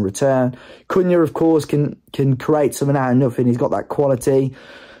decent return. Cunha, of course, can create something out of nothing. He's got that quality.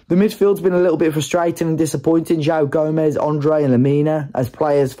 The midfield's been a little bit frustrating and disappointing. João Gomez, Andre and Lemina as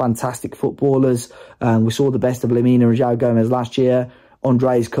players, fantastic footballers. We saw the best of Lemina and João Gomez last year.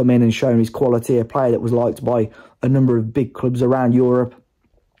 Andre's come in and shown his quality, a player that was liked by a number of big clubs around Europe.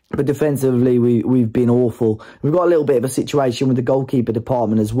 But defensively, we've been awful. We've got a little bit of a situation with the goalkeeper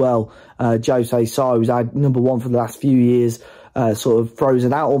department as well. Jose Sarr, who's our #1 for the last few years, sort of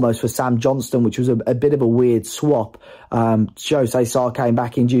frozen out almost for Sam Johnston, which was a bit of a weird swap. Jose Sarr came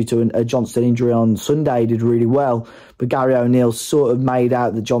back in due to a Johnston injury on Sunday, did really well. But Gary O'Neill sort of made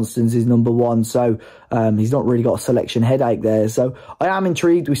out that Johnston's his #1, so he's not really got a selection headache there. So I am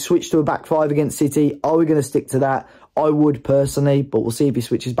intrigued. We switched to a back 5 against City. Are we going to stick to that? I would personally, but we'll see if he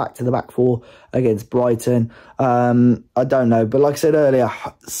switches back to the back 4 against Brighton. I don't know. But like I said earlier,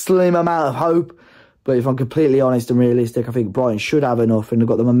 slim amount of hope. But if I'm completely honest and realistic, I think Brighton should have enough, and they've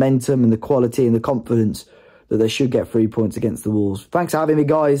got the momentum and the quality and the confidence that they should get 3 points against the Wolves. Thanks for having me,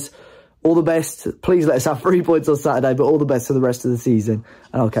 guys. All the best. Please let us have 3 points on Saturday, but all the best for the rest of the season.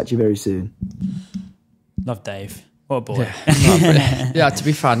 And I'll catch you very soon. Love Dave. What a boy. Yeah, to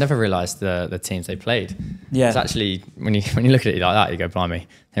be fair, I never realised the teams they played. Yeah. It's actually, when you look at it like that, you go, blimey,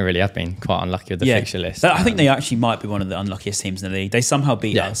 they really have been quite unlucky with the fixture list. I think they actually might be one of the unluckiest teams in the league. They somehow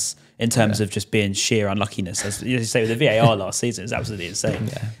beat us in terms of just being sheer unluckiness. As you say, with the VAR last season, it's absolutely insane.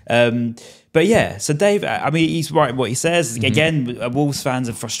 Yeah. But yeah, so Dave, I mean, he's right in what he says. Again, Wolves fans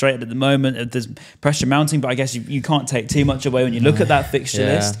are frustrated at the moment. There's pressure mounting, but I guess you can't take too much away when you look at that fixture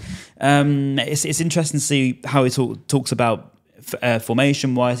list. It's interesting to see how he talks about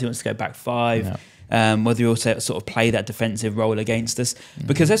formation-wise. He wants to go back 5. whether you also sort of play that defensive role against us.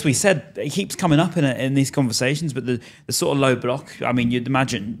 Because as we said, it keeps coming up in these conversations, but the sort of low block, I mean, you'd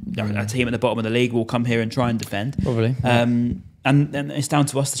imagine a team at the bottom of the league will come here and try and defend. Probably. And it's down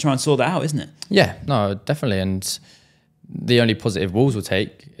to us to try and sort that out, isn't it? Yeah, no, definitely. And the only positive Wolves will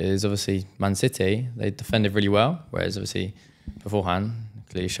take is obviously Man City. They defended really well, whereas obviously beforehand,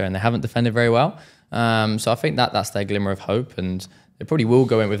 clearly showing they haven't defended very well. So I think that's their glimmer of hope, and they probably will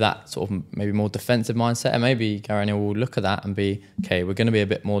go in with that sort of maybe more defensive mindset, and maybe Gary O'Neill will look at that and be, okay, we're going to be a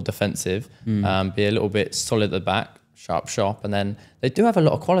bit more defensive, be a little bit solid at the back, sharp shop, and then they do have a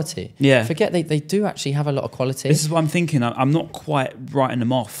lot of quality. Yeah. Forget they do actually have a lot of quality. This is what I'm thinking. I'm not quite writing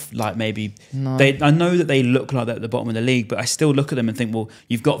them off like maybe. No. I know that they look like they're at the bottom of the league, but I still look at them and think, well,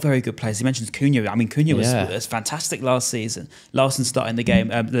 you've got very good players. He mentions Cunha. I mean, Cunha was fantastic last season. Larson starting the game,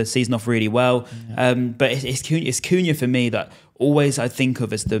 the season off really well. But it's Cunha for me that always I think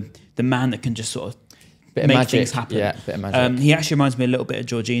of as the man that can just sort of bit make of magic. things happen. Yeah, bit of magic. He actually reminds me a little bit of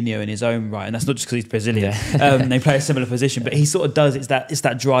Jorginho in his own right, and that's not just because he's Brazilian. They play a similar position, but he sort of does. It's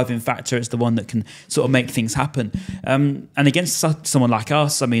that driving factor. It's the one that can sort of make things happen. And against someone like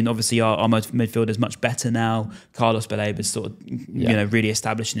us, I mean, obviously our midfield is much better now. Carlos Baleba is sort of really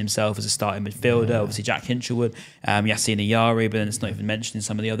establishing himself as a starting midfielder. Obviously Jack Hinchelwood, Yassine Ayari, but then it's not even mentioning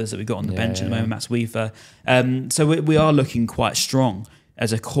some of the others that we've got on the bench at the moment. Mats Weaver. So we are looking quite strong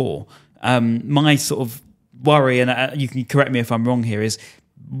as a core. My sort of worry, and you can correct me if I'm wrong here, is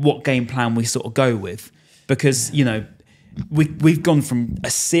what game plan we sort of go with, because we've gone from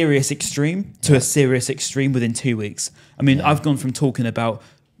a serious extreme to a serious extreme within 2 weeks. I mean, I've gone from talking about,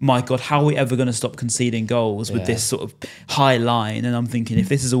 my God, how are we ever going to stop conceding goals with this sort of high line, and I'm thinking, if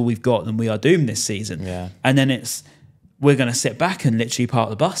this is all we've got, then we are doomed this season. And then we're going to sit back and literally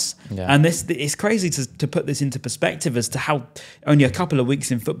park the bus. And it's crazy to put this into perspective as to how only a couple of weeks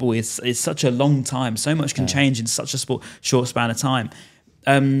in football is such a long time. So much can change in such a short span of time.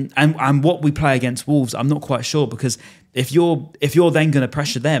 And what we play against Wolves, I'm not quite sure, because if you're then going to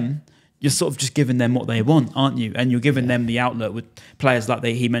pressure them, you're sort of just giving them what they want, aren't you? And you're giving them the outlet with players like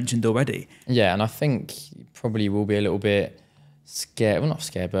he mentioned already. Yeah, and I think probably will be a little bit scared, well, not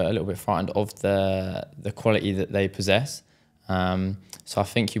scared, but a little bit frightened of the quality that they possess. So I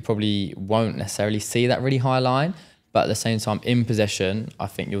think you probably won't necessarily see that really high line, but at the same time, in possession, I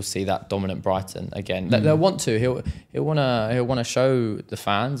think you'll see that dominant Brighton again. They'll want to. He'll want to show the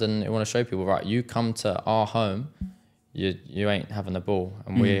fans, and he'll want to show people, right, you come to our home, you ain't having the ball,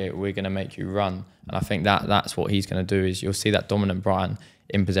 and we're going to make you run. And I think that's what he's going to do, is you'll see that dominant Brighton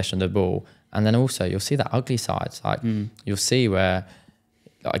in possession of the ball. And then also you'll see that ugly side. Like you'll see where,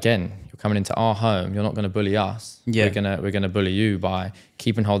 again, you're coming into our home, you're not going to bully us. We're gonna bully you by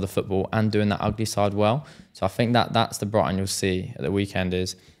keeping hold of the football and doing that ugly side well. So I think that's the Brighton you'll see at the weekend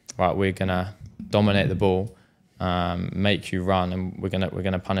is, right, we're gonna dominate the ball, make you run, and we're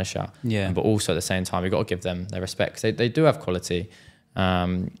gonna punish you. But also at the same time, we've got to give them their respect, because they do have quality.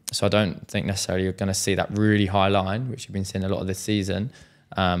 So I don't think necessarily you're going to see that really high line, which you've been seeing a lot of this season.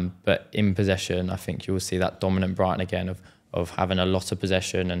 But in possession, I think you will see that dominant Brighton again of having a lot of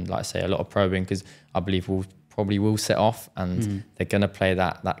possession and, like I say, a lot of probing, because I believe we'll probably set off, and they're going to play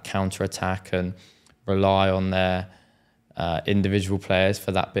that counter attack and rely on their individual players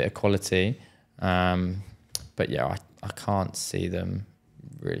for that bit of quality. But yeah, I can't see them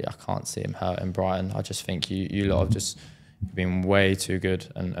really. I can't see them hurting Brighton. I just think you lot have just been way too good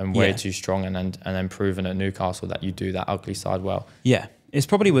and way too strong, and then proven at Newcastle that you do that ugly side well. Yeah. It's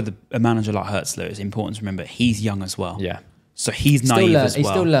probably with a manager like Hurzeler, it's important to remember he's young as well. Yeah. So he's naive as well. He's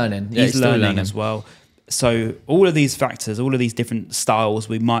still learning. Yeah, he's learning as well. So all of these factors, all of these different styles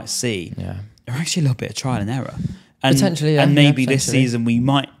we might see are actually a little bit of trial and error. And, potentially, and maybe this season we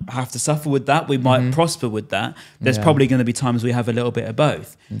might have to suffer with that. We might prosper with that. There's probably going to be times we have a little bit of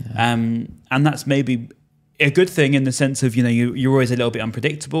both. And that's maybe a good thing in the sense of, you're always a little bit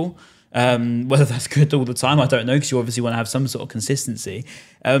unpredictable. Whether that's good all the time, I don't know, because you obviously want to have some sort of consistency.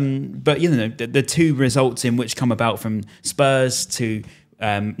 But the two results in which come about from Spurs to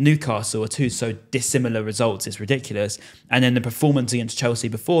Newcastle are two so dissimilar results, it's ridiculous. And then the performance against Chelsea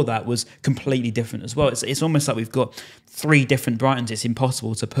before that was completely different as well. It's almost like we've got three different Brightons. It's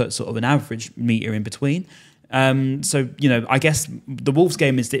impossible to put sort of an average meter in between. So, I guess the Wolves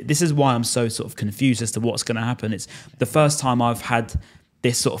game this is why I'm so sort of confused as to what's going to happen. It's the first time I've had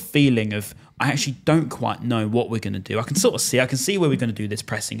this sort of feeling of, I actually don't quite know what we're going to do. I can see where we're going to do this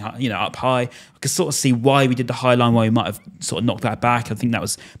pressing, up high. I can sort of see why we did the high line, why we might have sort of knocked that back. I think that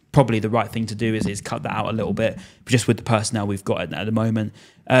was probably the right thing to do is cut that out a little bit, just with the personnel we've got at the moment.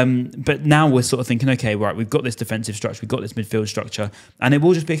 But now we're sort of thinking, okay, right, we've got this defensive structure, we've got this midfield structure, and it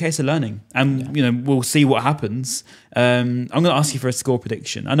will just be a case of learning. And you know, we'll see what happens. I'm going to ask you for a score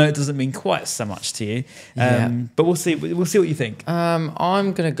prediction. I know it doesn't mean quite so much to you, but we'll see. We'll see what you think.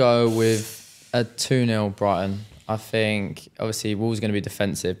 I'm going to go with a 2-0 Brighton. I think obviously Wolves are going to be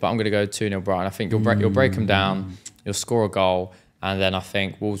defensive, but I'm going to go 2-0 Brighton. I think you'll break them down, you'll score a goal. And then I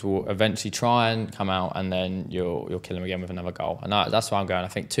think Wolves will eventually try and come out, and then you'll kill them again with another goal. And that's why I'm going. I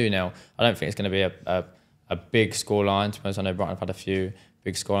think 2-0. I don't think it's going to be a big scoreline. To be honest, I know Brighton have had a few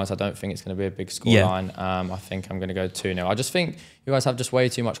big scorelines. I don't think it's going to be a big scoreline. I think I'm going to go 2-0. I just think you guys have just way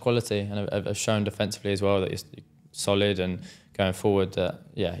too much quality, and have shown defensively as well that you're solid, and going forward that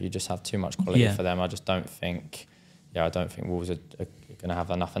you just have too much quality for them. I just don't think. I don't think Wolves are going to have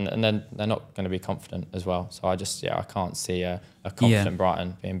enough, and then they're not going to be confident as well. So I can't see a confident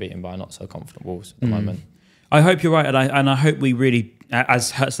Brighton being beaten by a not so confident Wolves at the moment. I hope you're right, and I hope we really,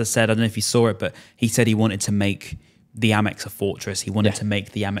 as Hurzeler said, I don't know if you saw it, but he said he wanted to make the Amex a fortress. He wanted to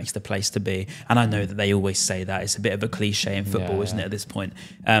make the Amex the place to be, and I know that they always say that. It's a bit of a cliche in football, isn't it, at this point?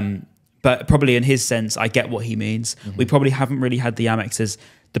 But probably in his sense, I get what he means. We probably haven't really had the Amex as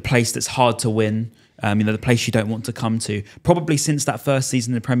the place that's hard to win. You know, the place you don't want to come to, probably since that first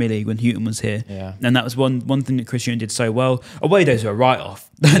season in the Premier League when Houghton was here. And that was one thing that Chris Houghton did so well. Away days are a write-off.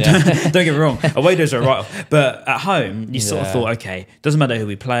 Don't get me wrong. Away days are a write-off. But at home, you sort of thought, okay, doesn't matter who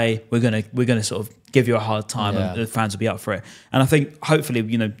we play, we're gonna sort of give you a hard time, and the fans will be up for it. And I think hopefully,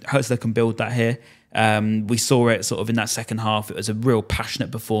 you know, Hurzeler can build that here. We saw it sort of in that second half. It was a real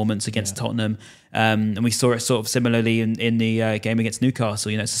passionate performance against Tottenham. And we saw it sort of similarly in the game against Newcastle.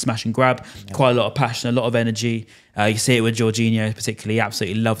 You know, it's a smash and grab, quite a lot of passion, a lot of energy. You see it with Jorginho particularly. He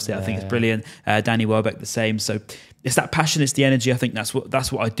absolutely loves it. I think it's brilliant. Danny Welbeck the same. So it's that passion, it's the energy. I think that's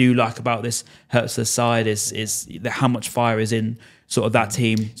what I do like about this Hurzeler side is how much fire is in sort of that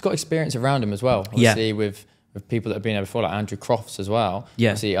team. He's got experience around him as well. Obviously with people that have been there before, like Andrew Crofts as well.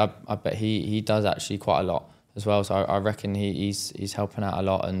 See, I bet he does actually quite a lot as well. So I reckon he's helping out a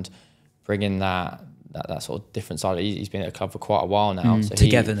lot and bringing that sort of different side. He's been at the club for quite a while now. So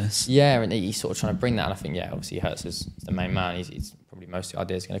togetherness. And he's sort of trying to bring that. And I think, obviously Hurzeler's the main man. He's probably most of the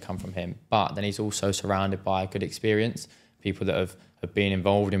ideas are going to come from him. But then he's also surrounded by good experience, people that have been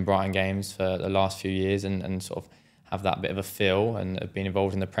involved in Brighton games for the last few years and sort of have that bit of a feel and have been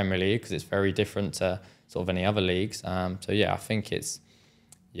involved in the Premier League, because it's very different to sort of any other leagues. I think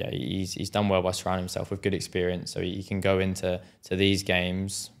he's done well by surrounding himself with good experience, so he can go into these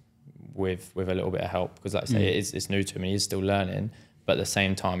games with a little bit of help, because like I say, it's new to him and he's still learning, but at the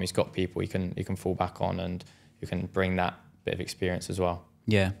same time he's got people he can fall back on and who can bring that bit of experience as well.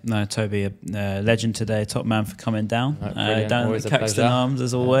 Toby, a legend today, top man for coming down. Down at Caxton Arms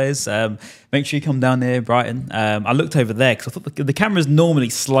as always. Make sure you come down near Brighton. I looked over there because I thought the camera's normally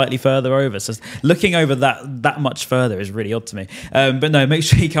slightly further over, so looking over that much further is really odd to me. But no, make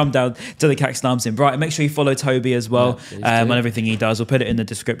sure you come down to the Caxton Arms in Brighton. Make sure you follow Toby as well on everything he does. We'll put it in the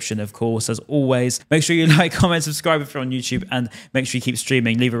description, of course, as always. Make sure you like, comment, subscribe if you're on YouTube, and make sure you keep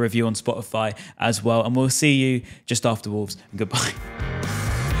streaming. Leave a review on Spotify as well, and we'll see you just after Wolves. Goodbye.